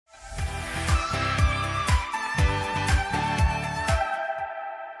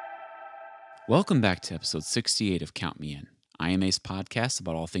Welcome back to episode 68 of Count Me In, IMA's podcast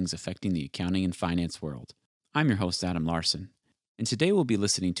about all things affecting the accounting and finance world. I'm your host, Adam Larson, and today we'll be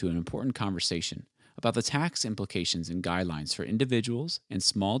listening to an important conversation about the tax implications and guidelines for individuals and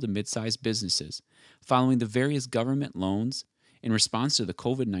small to mid-sized businesses following the various government loans in response to the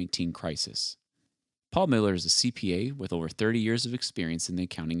COVID-19 crisis. Paul Miller is a CPA with over 30 years of experience in the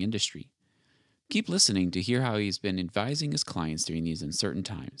accounting industry. Keep listening to hear how he's been advising his clients during these uncertain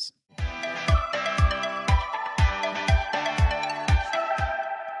times.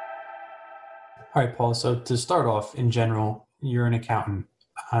 All right, Paul. So to start off, in general, you're an accountant.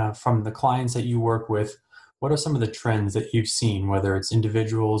 From the clients that you work with, what are some of the trends that you've seen, whether it's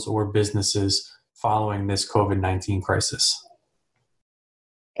individuals or businesses, following this COVID-19 crisis?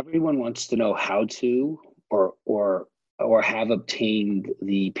 Everyone wants to know how to or have obtained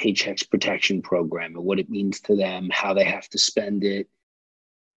the Paycheck Protection Program and what it means to them, how they have to spend it.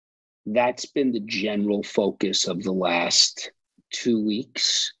 That's been the general focus of the last 2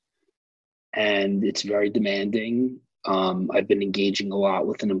 weeks. And it's very demanding. I've been engaging a lot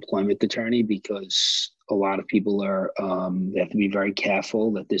with an employment attorney because a lot of people they have to be very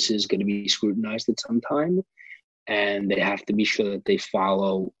careful that this is going to be scrutinized at some time. And they have to be sure that they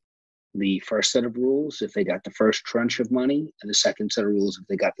follow the first set of rules if they got the first tranche of money, and the second set of rules if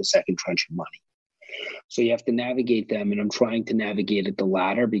they got the second tranche of money. So you have to navigate them, and I'm trying to navigate at the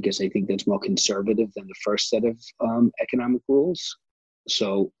latter because I think that's more conservative than the first set of economic rules.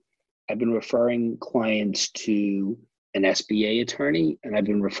 So I've been referring clients to an SBA attorney, and I've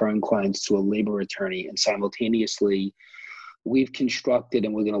been referring clients to a labor attorney. And simultaneously, we've constructed,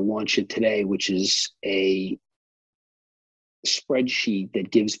 and we're going to launch it today, which is a spreadsheet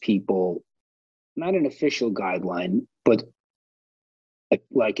that gives people not an official guideline, but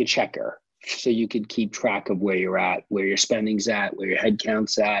like a checker. So you could keep track of where you're at, where your spending's at, where your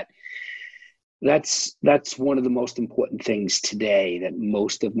headcount's at. That's one of the most important things today that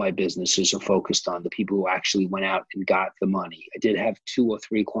most of my businesses are focused on, the people who actually went out and got the money. I did have 2 or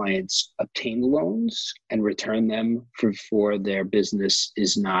 3 clients obtain the loans and return them for their business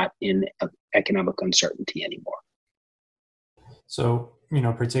is not in economic uncertainty anymore. So,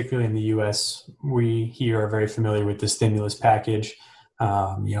 particularly in the U.S., we here are very familiar with the stimulus package,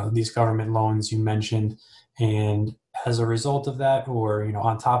 these government loans you mentioned. And as a result of that, or,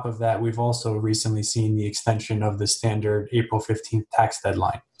 on top of that, we've also recently seen the extension of the standard April 15th tax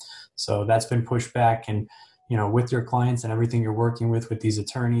deadline. So that's been pushed back. And, with your clients and everything you're working with these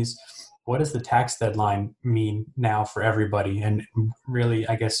attorneys, what does the tax deadline mean now for everybody? And really,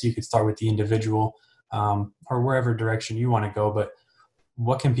 I guess you could start with the individual or wherever direction you want to go. But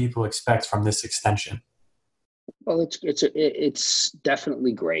what can people expect from this extension? Well, it's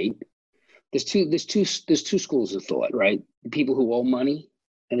definitely great. There's two schools of thought, right? The people who owe money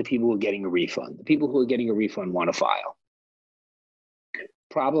and the people who are getting a refund. The people who are getting a refund want to file.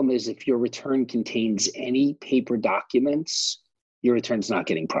 Problem is, if your return contains any paper documents, your return's not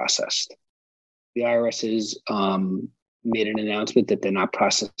getting processed. The IRS has made an announcement that they're not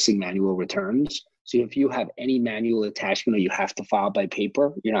processing manual returns. So if you have any manual attachment or you have to file by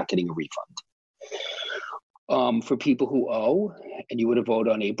paper, you're not getting a refund. For people who owe, and you would have owed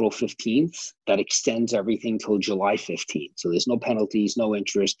on April 15th, that extends everything till July 15th. So there's no penalties, no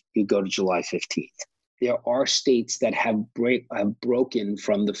interest. You go to July 15th. There are states that have broken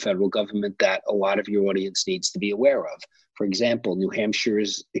from the federal government that a lot of your audience needs to be aware of. For example, New Hampshire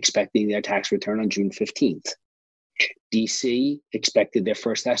is expecting their tax return on June 15th. DC expected their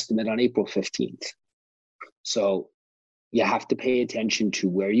first estimate on April 15th. So you have to pay attention to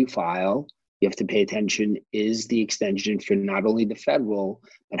where you file. You have to pay attention, is the extension for not only the federal,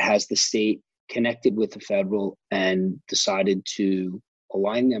 but has the state connected with the federal and decided to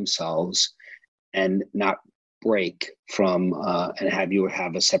align themselves and not break from and have you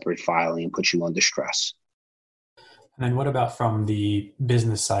have a separate filing and put you under stress. And then what about from the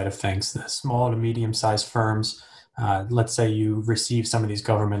business side of things, the small to medium-sized firms? Let's say you receive some of these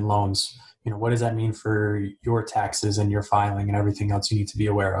government loans. What does that mean for your taxes and your filing and everything else you need to be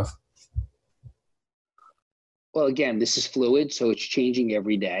aware of? Well, again, this is fluid, so it's changing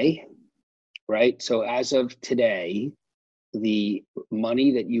every day, right? So as of today, the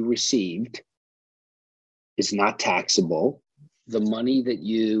money that you received is not taxable. The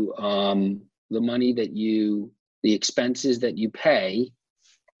expenses that you pay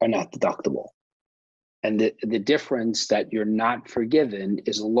are not deductible. And the difference that you're not forgiven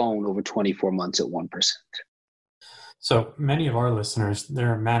is a loan over 24 months at 1%. So many of our listeners,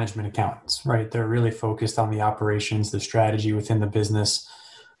 they're management accountants, right? They're really focused on the operations, the strategy within the business.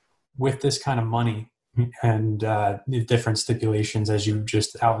 With this kind of money and the different stipulations, as you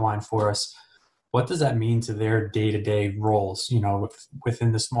just outlined for us, what does that mean to their day-to-day roles,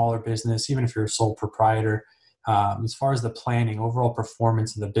 within the smaller business, even if you're a sole proprietor, as far as the planning, overall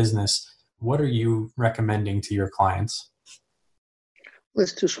performance of the business, what are you recommending to your clients?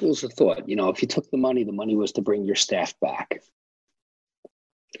 There's two schools of thought. If you took the money was to bring your staff back.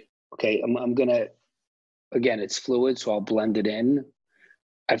 Okay, I'm going to, again, it's fluid, so I'll blend it in.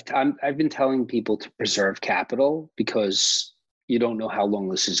 I've been telling people to preserve capital because you don't know how long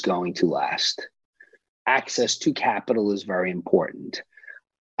this is going to last. Access to capital is very important.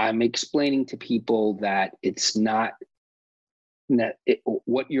 I'm explaining to people that it's not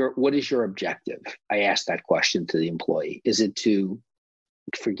what is your objective? I asked that question to the employee. Is it to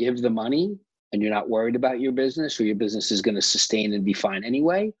forgive the money and you're not worried about your business, or your business is going to sustain and be fine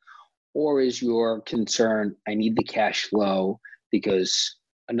anyway? Or is your concern, I need the cash flow? Because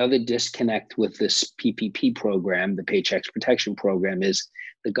another disconnect with this PPP program, the Paycheck Protection Program, is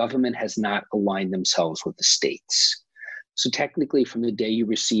the government has not aligned themselves with the states. So technically, from the day you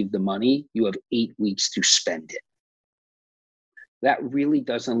receive the money, you have 8 weeks to spend it. That really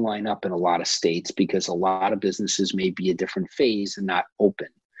doesn't line up in a lot of states because a lot of businesses may be a different phase and not open.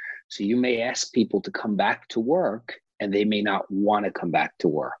 So you may ask people to come back to work and they may not want to come back to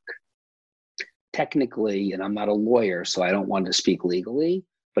work. Technically, and I'm not a lawyer, so I don't want to speak legally,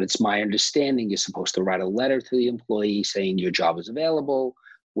 but it's my understanding you're supposed to write a letter to the employee saying your job is available,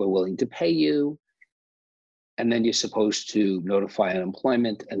 we're willing to pay you, and then you're supposed to notify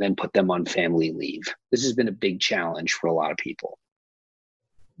unemployment and then put them on family leave. This has been a big challenge for a lot of people.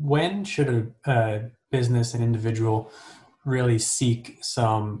 When should a business, an individual, really seek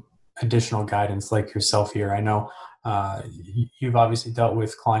some additional guidance like yourself here? I know you've obviously dealt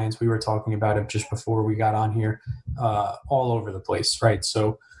with clients. We were talking about it just before we got on here, all over the place, right?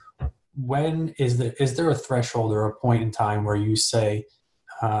 So when is there a threshold or a point in time where you say,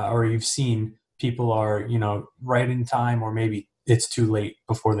 or you've seen people are, right in time, or maybe it's too late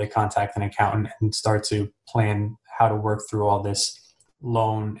before they contact an accountant and start to plan how to work through all these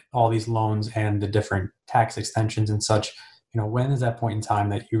loans and the different tax extensions and such? When is that point in time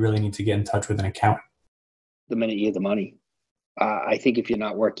that you really need to get in touch with an accountant? The minute you get the money. I think if you're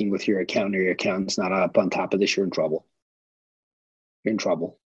not working with your accountant or your accountant's not up on top of this, you're in trouble. You're in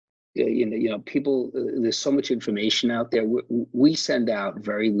trouble. People, there's so much information out there. We send out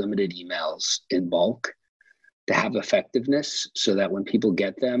very limited emails in bulk to have effectiveness so that when people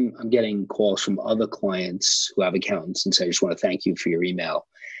get them, I'm getting calls from other clients who have accountants and say, I just want to thank you for your email.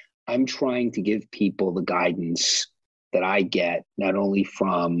 I'm trying to give people the guidance that I get, not only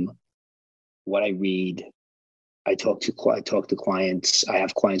from what I read. I talk to clients. I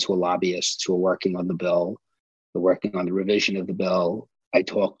have clients who are lobbyists who are working on the bill. They're working on the revision of the bill. I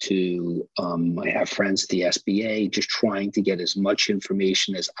talk to, I have friends at the SBA, just trying to get as much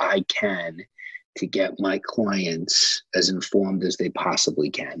information as I can to get my clients as informed as they possibly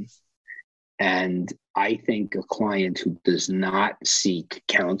can. And I think a client who does not seek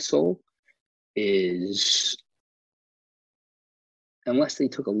counsel is, unless they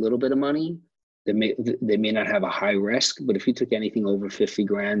took a little bit of money, they may not have a high risk, but if you took anything over 50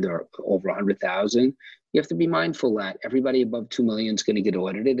 grand or over 100,000, you have to be mindful that everybody above 2 million is going to get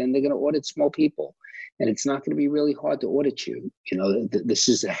audited, and they're going to audit small people. And it's not going to be really hard to audit you. This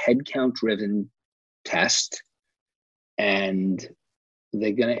is a headcount driven test, and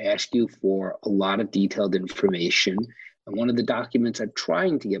they're going to ask you for a lot of detailed information. And one of the documents I'm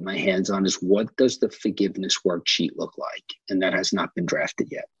trying to get my hands on is, what does the forgiveness worksheet look like? And that has not been drafted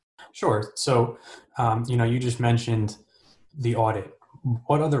yet. Sure. So, you just mentioned the audit.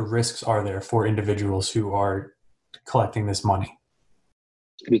 What other risks are there for individuals who are collecting this money?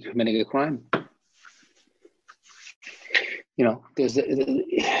 Be committing a crime. I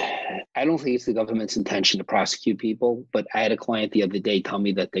don't think it's the government's intention to prosecute people, but I had a client the other day tell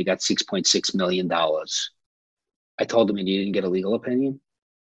me that they got $6.6 million. I told him, and you didn't get a legal opinion?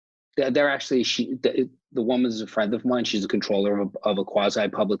 They're actually, the woman's a friend of mine. She's a controller of a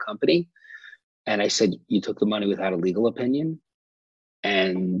quasi-public company. And I said, you took the money without a legal opinion?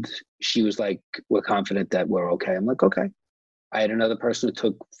 And she was like, we're confident that we're okay. I'm like, okay. I had another person who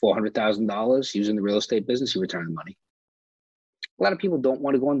took $400,000. He was in the real estate business. He returned the money. A lot of people don't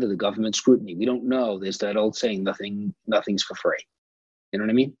want to go under the government scrutiny. We don't know. There's that old saying, nothing's for free. You know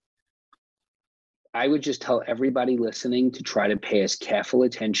what I mean? I would just tell everybody listening to try to pay as careful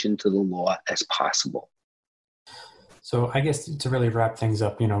attention to the law as possible. So I guess to really wrap things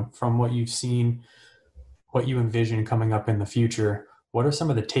up, from what you've seen, what you envision coming up in the future, what are some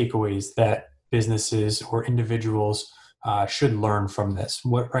of the takeaways that businesses or individuals should learn from this?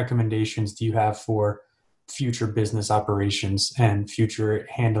 What recommendations do you have for future business operations and future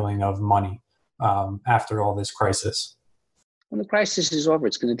handling of money? after all this crisis? When the crisis is over,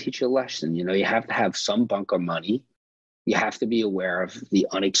 it's going to teach you a lesson. You have to have some bunker money. You have to be aware of the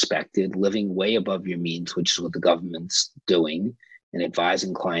unexpected, living way above your means, which is what the government's doing, and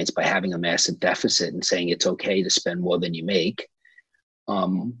advising clients by having a massive deficit and saying it's okay to spend more than you make.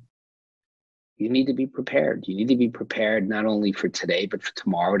 You need to be prepared. You need to be prepared not only for today, but for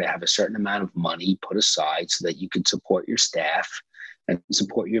tomorrow, to have a certain amount of money put aside so that you can support your staff and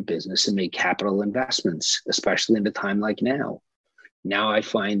support your business and make capital investments, especially in a time like now. Now I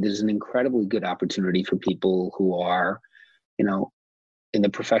find there's an incredibly good opportunity for people who are, in the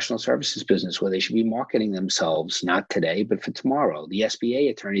professional services business, where they should be marketing themselves, not today, but for tomorrow. The SBA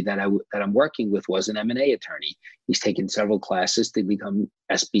attorney that I'm working with was an M&A attorney. He's taken several classes to become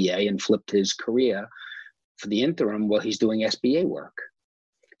SBA and flipped his career for the interim while he's doing SBA work.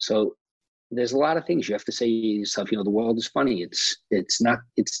 So there's a lot of things you have to say to yourself. The world is funny. It's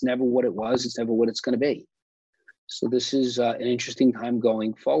never what it was. It's never what it's going to be. So this is an interesting time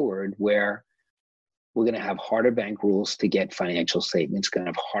going forward, where we're going to have harder bank rules to get financial statements, going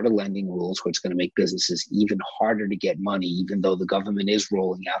to have harder lending rules, where it's going to make businesses even harder to get money, even though the government is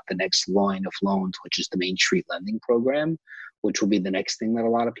rolling out the next line of loans, which is the Main Street Lending Program, which will be the next thing that a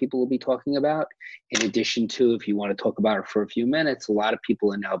lot of people will be talking about. In addition to, if you want to talk about it for a few minutes, a lot of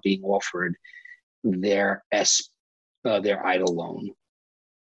people are now being offered their EIDL loan.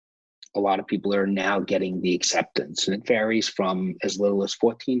 A lot of people are now getting the acceptance, and it varies from as little as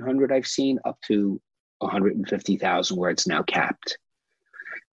 $1,400 I've seen up to $150,000 where it's now capped.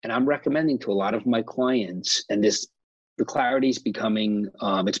 And I'm recommending to a lot of my clients, and the clarity is becoming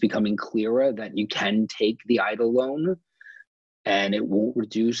clearer, that you can take the EIDL loan and it won't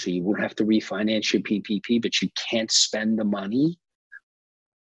reduce, so you won't have to refinance your PPP, but you can't spend the money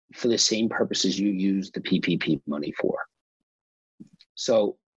for the same purposes you use the PPP money for.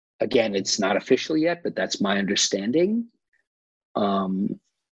 So again, it's not official yet, but that's my understanding.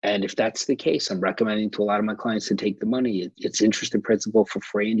 And if that's the case, I'm recommending to a lot of my clients to take the money. It's interest and principal for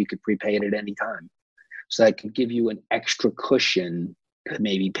free, and you could prepay it at any time. So that could give you an extra cushion to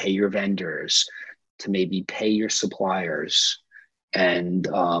maybe pay your vendors, to maybe pay your suppliers, and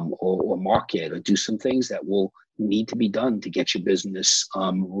or market, or do some things that will need to be done to get your business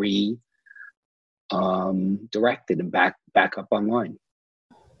directed and back up online.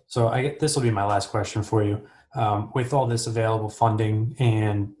 So this will be my last question for you. With all this available funding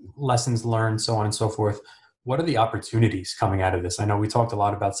and lessons learned, so on and so forth, what are the opportunities coming out of this? I know we talked a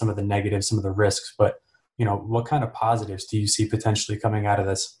lot about some of the negatives, some of the risks, but what kind of positives do you see potentially coming out of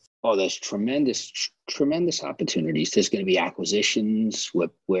this? Oh, there's tremendous opportunities. There's going to be acquisitions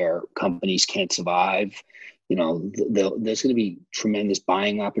where companies can't survive. There's going to be tremendous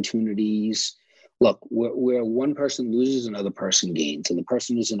buying opportunities. Look, where one person loses, another person gains, and the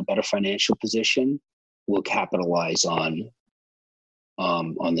person who's in a better financial position will capitalize on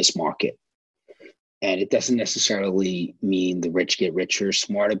this market. And it doesn't necessarily mean the rich get richer.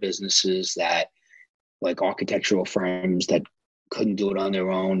 Smarter businesses that, like architectural firms that couldn't do it on their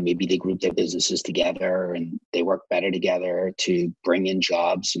own, maybe they group their businesses together and they work better together to bring in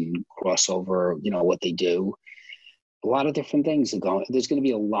jobs and cross over, what they do. A lot of different things are going. There's going to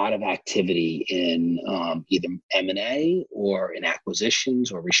be a lot of activity in either M&A or in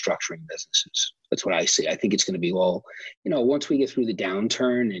acquisitions or restructuring businesses. That's what I see. I think it's going to be all, once we get through the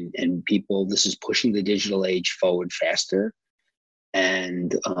downturn and people, this is pushing the digital age forward faster.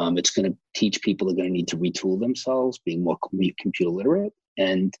 And it's going to teach people are going to need to retool themselves, being more computer literate.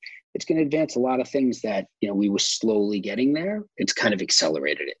 And it's going to advance a lot of things that, we were slowly getting there. It's kind of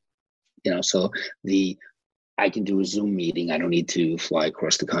accelerated it, so I can do a Zoom meeting. I don't need to fly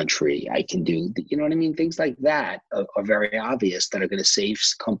across the country. I can do, things like that are very obvious that are going to save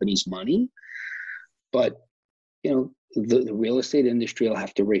companies money. But, the real estate industry will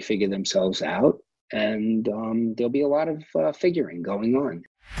have to refigure themselves out. And there'll be a lot of figuring going on.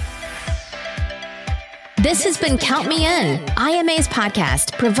 This has been Count Me In, IMA's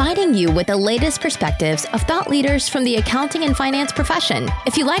podcast, providing you with the latest perspectives of thought leaders from the accounting and finance profession.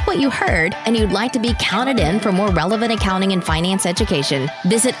 If you like what you heard and you'd like to be counted in for more relevant accounting and finance education,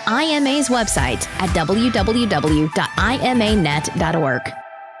 visit IMA's website at www.imanet.org.